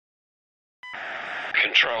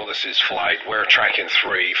Control, this is flight. We're tracking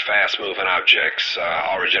 3 fast-moving objects,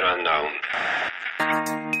 origin unknown.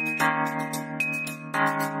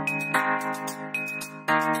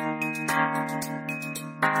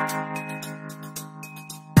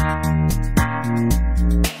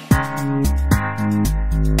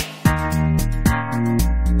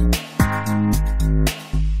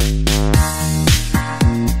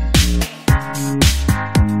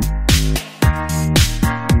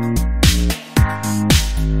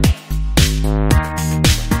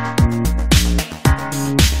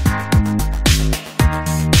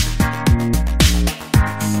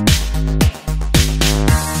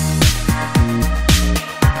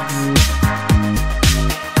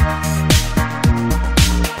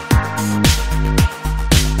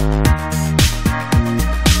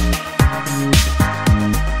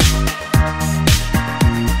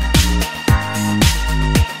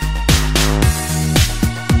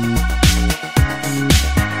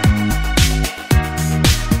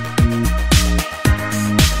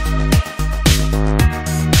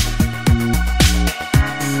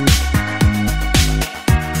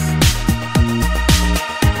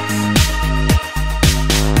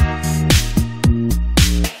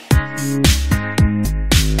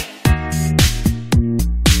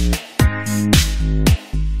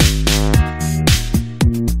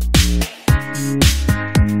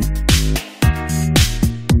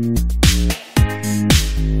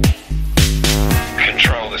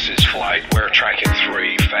 We're tracking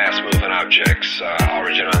 3 fast-moving objects,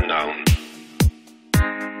 origin unknown.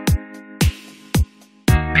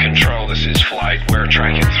 Control, this is flight. We're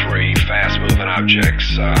tracking 3 fast-moving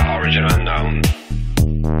objects, origin unknown.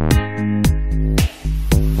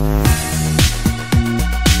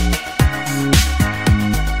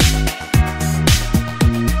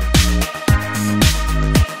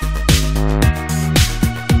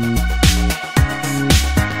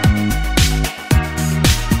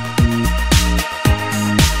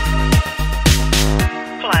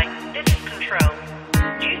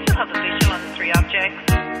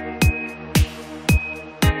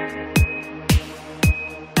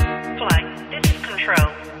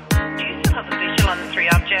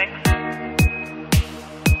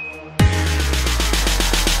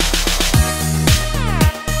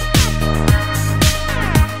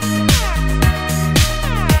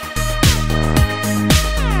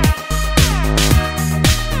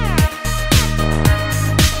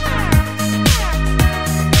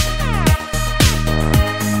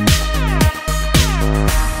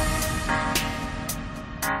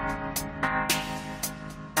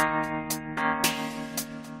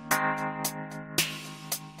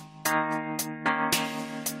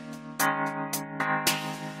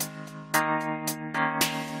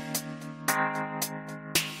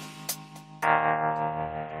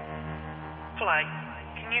 Flight,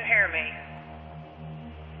 can you hear me?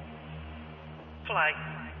 Flight,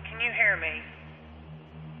 can you hear me?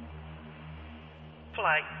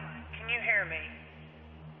 Flight, can you hear me?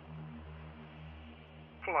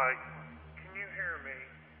 Flight, can you hear me?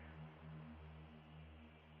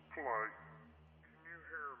 Flight, can you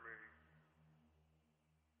hear me?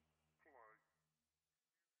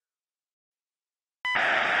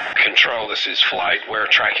 Control, this is flight. We're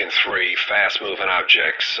tracking 3 fast-moving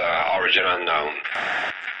objects, origin unknown.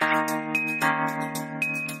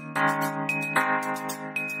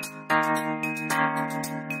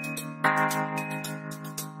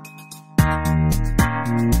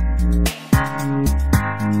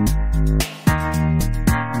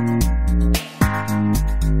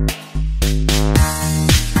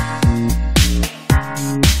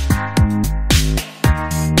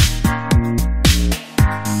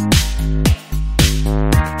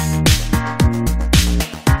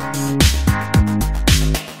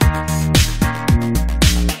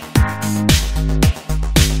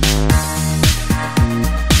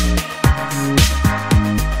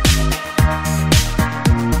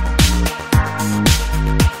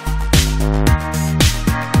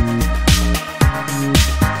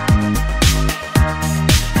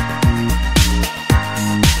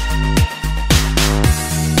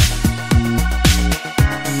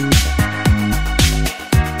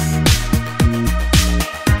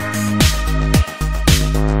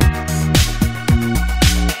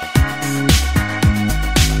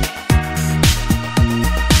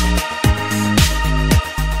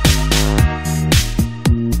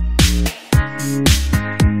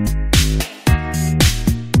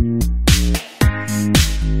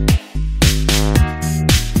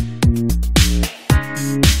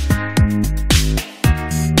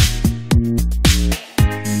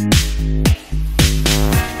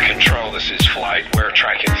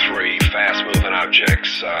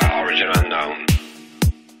 objects, origin unknown.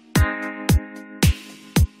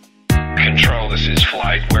 Control, this is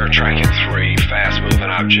flight. We're tracking 3 fast-moving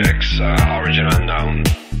objects, origin unknown.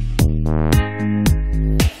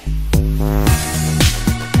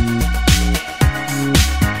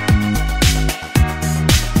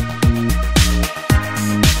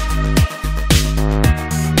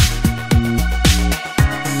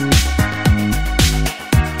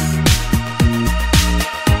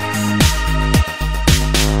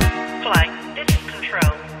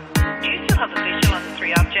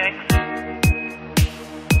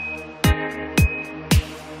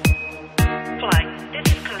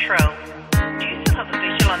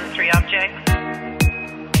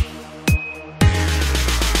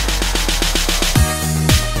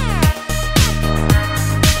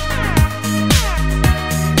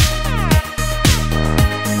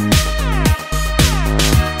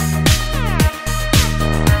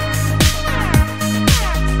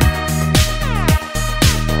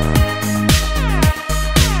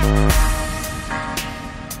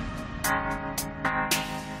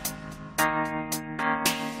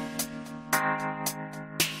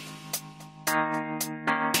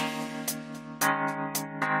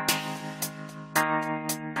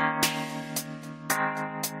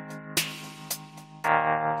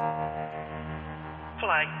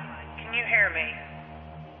 Flight, can you hear me?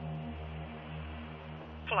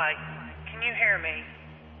 Flight, can you hear me?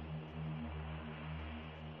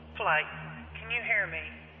 Flight, can you hear me?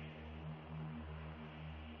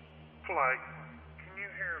 Flight, can you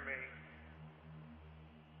hear me?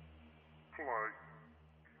 Flight,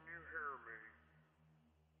 can you hear me?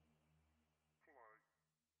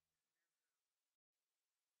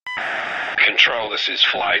 Control, this is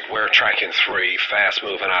flight. We're tracking 3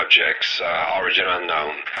 fast-moving objects, origin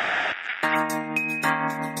unknown.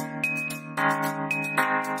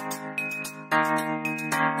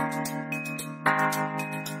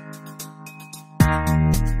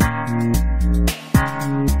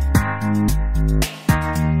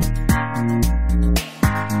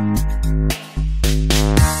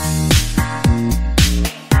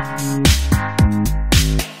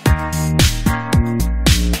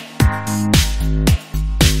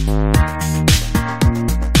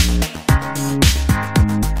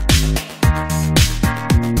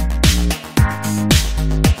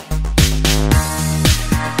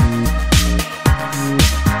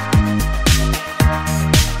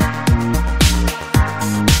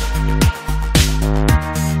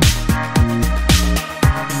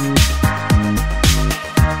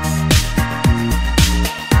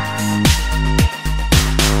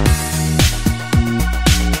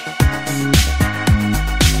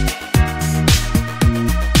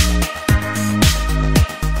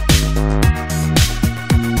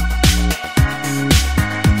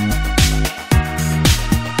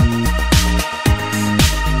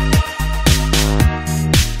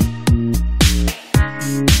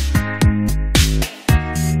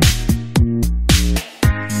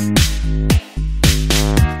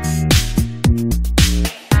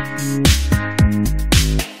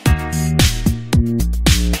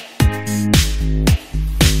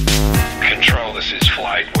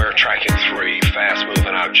 We're tracking 3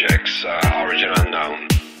 fast-moving objects, origin unknown.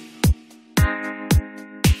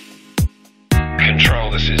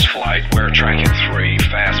 Control, this is flight. We're tracking 3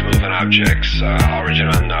 fast-moving objects, origin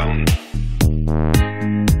unknown.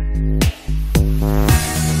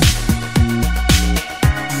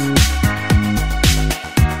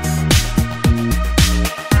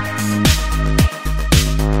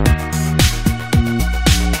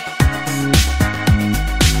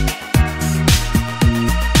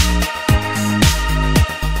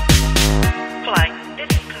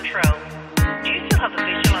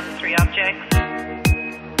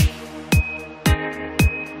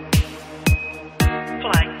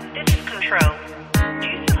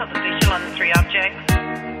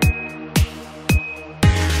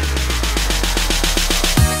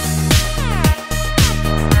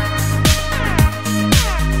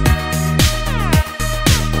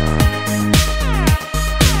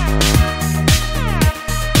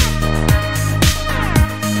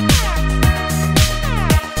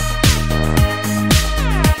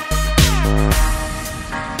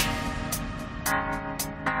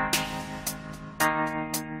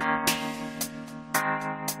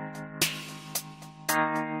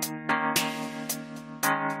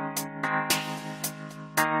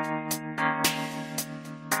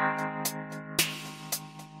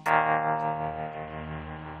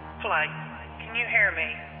 Flight, can you hear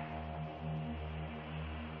me?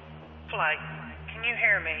 Flight, can you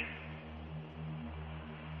hear me?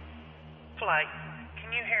 Flight,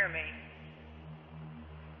 can you hear me?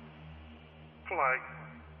 Flight,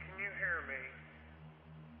 can you hear me?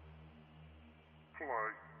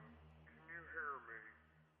 Flight, can you hear me?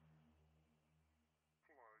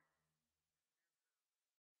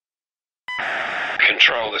 Flight.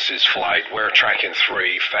 Control, this is Flight. We're tracking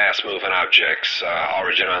 3 fast-moving objects,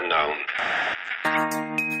 origin unknown.